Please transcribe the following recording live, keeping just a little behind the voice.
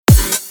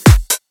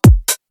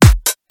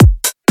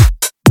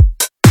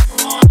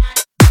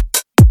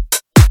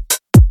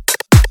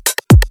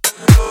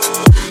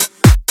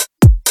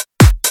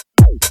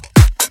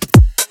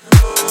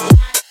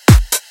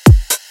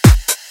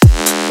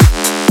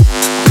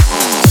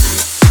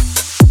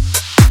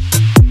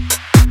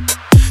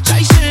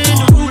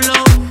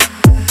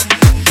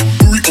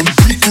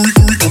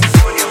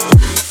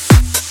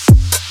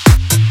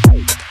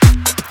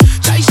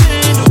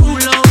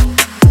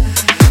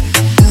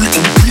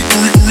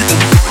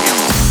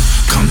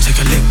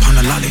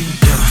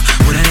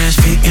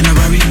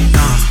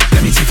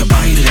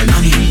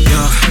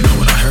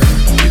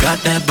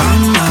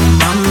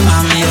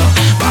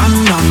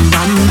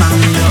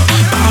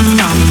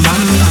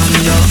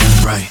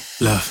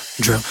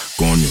drip,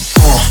 coño.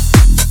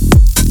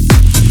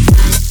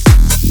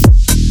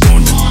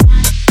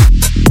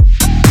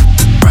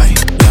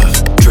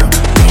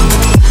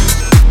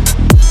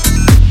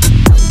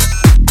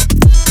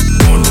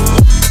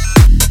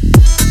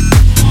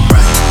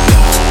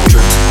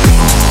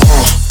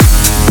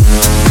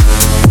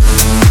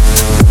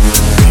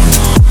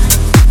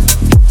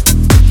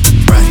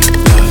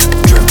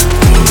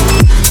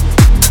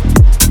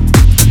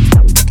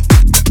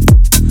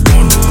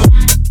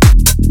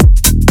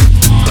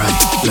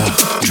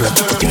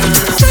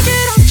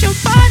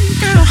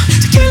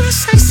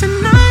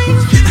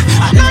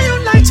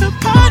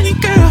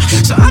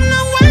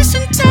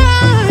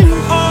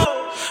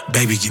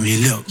 Give me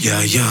a look,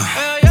 yeah,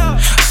 yeah.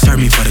 Serve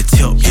me for the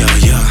tip, yeah,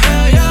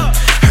 yeah.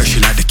 Heard she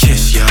like to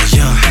kiss, yeah,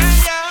 yeah.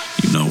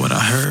 You know what I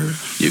heard?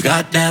 You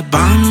got that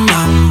bam,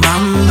 bam,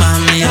 bam,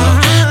 bam, yo.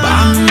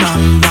 Bam,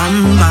 bam,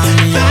 bam, bam,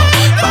 yo.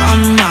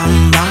 Bam,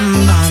 bam,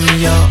 bam, bam,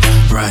 yo.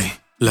 Right,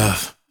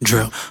 left,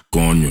 drip,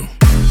 coño.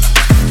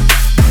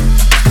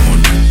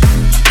 Coño.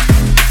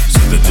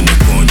 Siéntate en el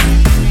coño.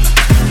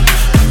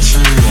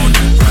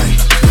 Coño, right,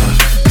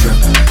 left,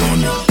 drip,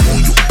 coño.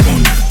 Coño,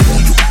 coño,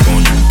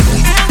 coño, coño,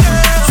 coño.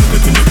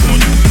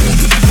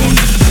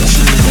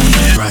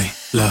 Right,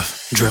 left,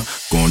 drip,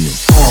 coño.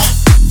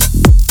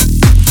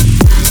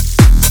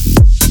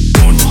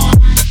 Coño.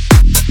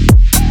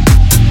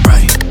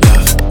 Right,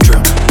 left,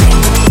 drip,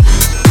 coño.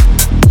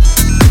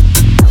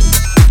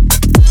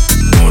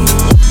 Coño. Right, left, drip, coño.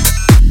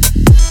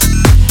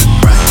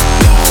 Right,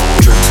 left,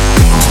 drip,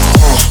 coño.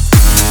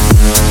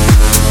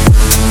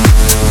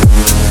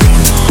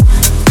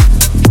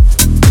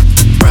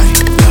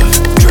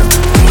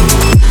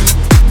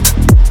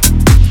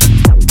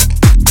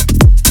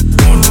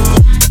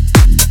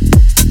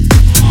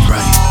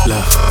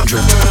 Left,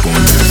 drip,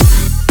 boom.